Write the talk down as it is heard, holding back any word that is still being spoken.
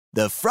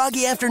The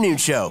Froggy Afternoon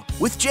Show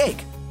with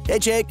Jake. Hey,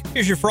 Jake.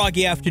 Here's your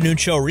Froggy Afternoon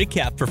Show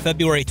recap for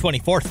February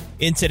 24th.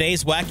 In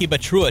today's Wacky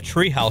But True, a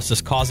treehouse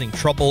is causing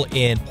trouble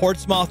in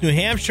Portsmouth, New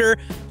Hampshire.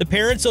 The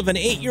parents of an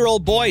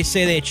 8-year-old boy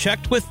say they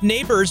checked with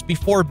neighbors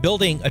before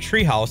building a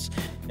treehouse,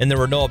 and there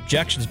were no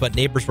objections, but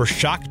neighbors were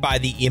shocked by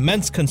the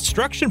immense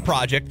construction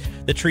project.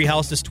 The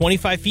treehouse is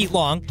 25 feet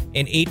long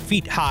and 8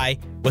 feet high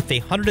with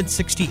a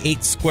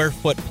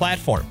 168-square-foot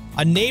platform.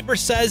 A neighbor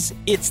says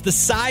it's the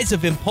size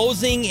of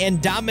imposing and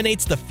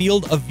dominates the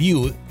field of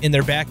view in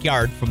their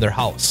backyard from their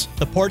house.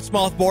 The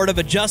Portsmouth Board of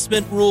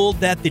Adjustment ruled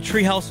that the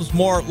treehouse was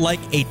more like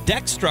a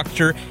deck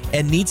structure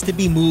and needs to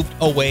be moved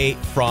away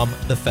from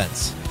the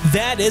fence.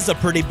 That is a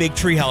pretty big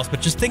treehouse,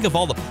 but just think of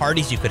all the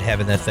parties you could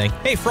have in that thing.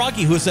 Hey,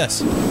 Froggy, who's this?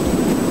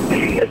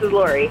 This is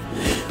Lori.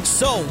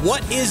 So,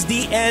 what is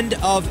the end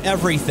of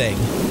everything?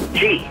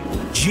 G.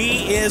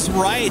 G is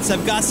right.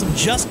 I've got some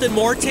Justin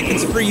Moore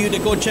tickets for you to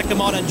go check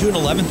him out on June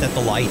 11th at the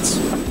Lights.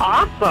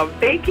 Awesome.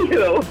 Thank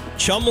you.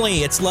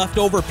 Chumley, it's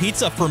leftover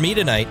pizza for me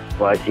tonight.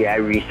 Well, see, I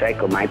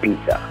recycle my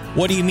pizza.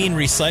 What do you mean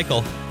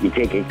recycle? You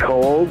take it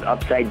cold,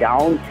 upside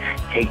down,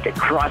 take the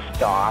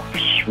crust off,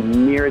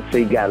 smear it so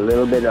you got a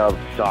little bit of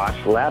sauce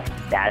left.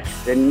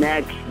 That's the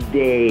next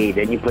day.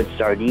 Then you put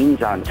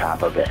sardines on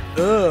top of it.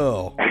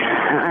 Oh.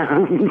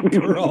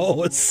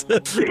 Gross.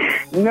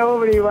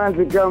 Nobody wants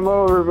to come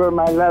over for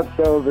my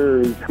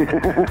leftovers.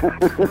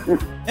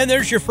 And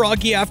there's your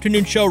Froggy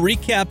Afternoon Show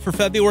recap for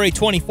February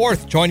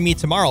 24th. Join me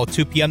tomorrow,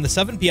 2 p.m. to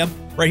 7 p.m.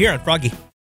 right here on Froggy.